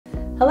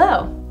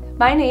Hello,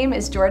 my name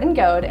is Jordan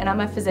Goad and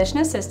I'm a physician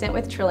assistant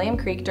with Trillium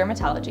Creek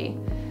Dermatology.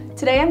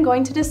 Today I'm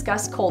going to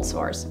discuss cold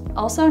sores,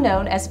 also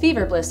known as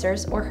fever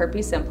blisters or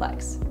herpes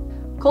simplex.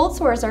 Cold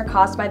sores are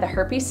caused by the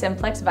herpes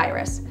simplex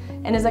virus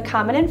and is a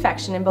common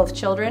infection in both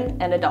children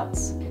and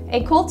adults.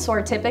 A cold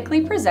sore typically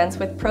presents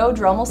with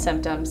prodromal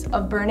symptoms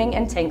of burning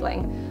and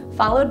tingling,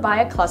 followed by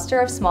a cluster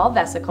of small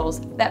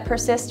vesicles that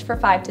persist for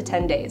 5 to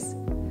 10 days.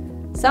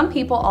 Some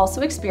people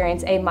also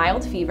experience a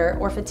mild fever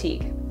or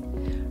fatigue.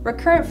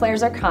 Recurrent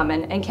flares are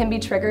common and can be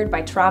triggered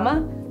by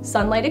trauma,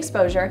 sunlight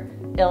exposure,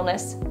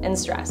 illness, and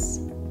stress.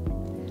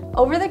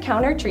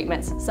 Over-the-counter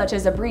treatments, such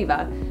as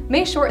Abreva,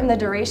 may shorten the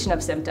duration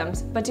of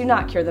symptoms but do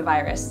not cure the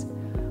virus.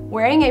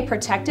 Wearing a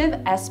protective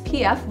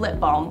SPF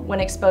lip balm when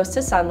exposed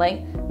to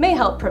sunlight may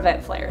help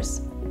prevent flares.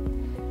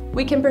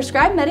 We can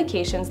prescribe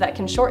medications that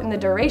can shorten the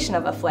duration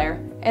of a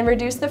flare and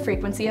reduce the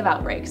frequency of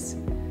outbreaks.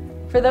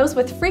 For those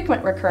with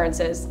frequent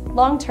recurrences,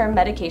 long-term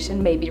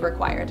medication may be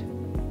required.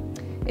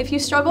 If you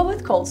struggle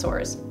with cold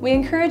sores, we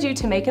encourage you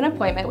to make an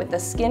appointment with the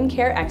skin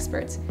care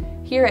experts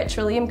here at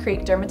Trillium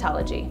Creek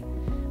Dermatology.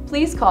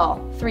 Please call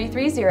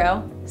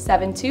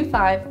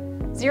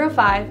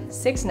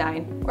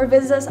 330-725-0569 or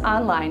visit us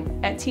online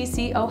at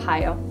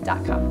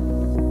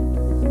tcohio.com.